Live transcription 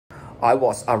I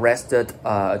was arrested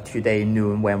today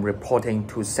noon when reporting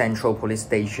to Central Police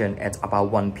Station at about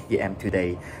 1 p.m.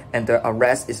 today. And the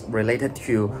arrest is related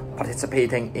to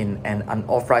participating in an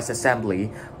unauthorized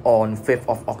assembly on 5th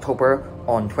of October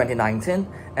on 2019.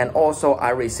 And also I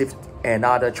received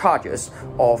another charges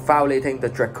of violating the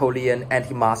draconian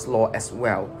anti-mask law as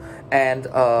well. And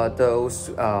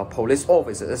those police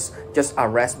officers just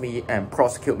arrest me and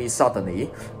prosecute me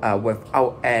suddenly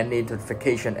without any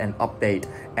notification and update.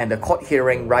 And the court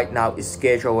hearing right now is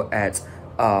scheduled at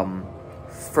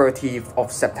 30th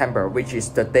of September, which is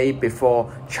the day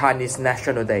before Chinese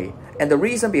National Day. And the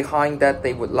reason behind that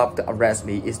they would love to arrest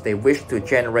me is they wish to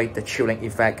generate the chilling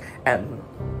effect and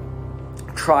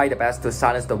try the best to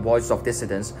silence the voice of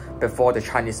dissidents before the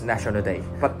Chinese National Day.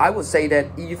 But I would say that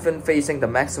even facing the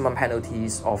maximum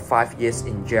penalties of 5 years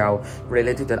in jail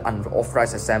related to the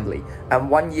unauthorized assembly and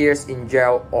 1 year in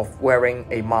jail of wearing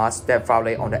a mask that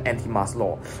violate on the anti-mask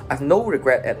law, I have no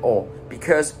regret at all,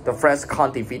 because the threats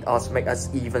can't defeat us, make us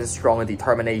even stronger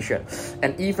determination.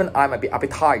 And even I might be a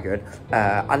bit tired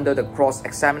under the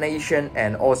cross-examination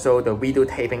and also the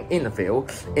videotaping interview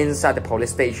inside the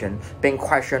police station, being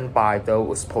questioned by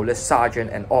those police sergeant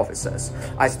and officers.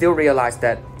 I still realize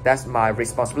that that's my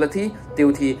responsibility,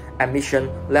 duty, and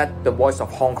mission. Let the voice of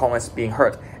Hong Kongers being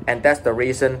heard, and that's the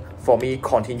reason for me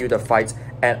continue the fight.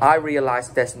 And I realize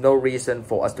there's no reason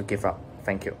for us to give up.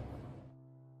 Thank you.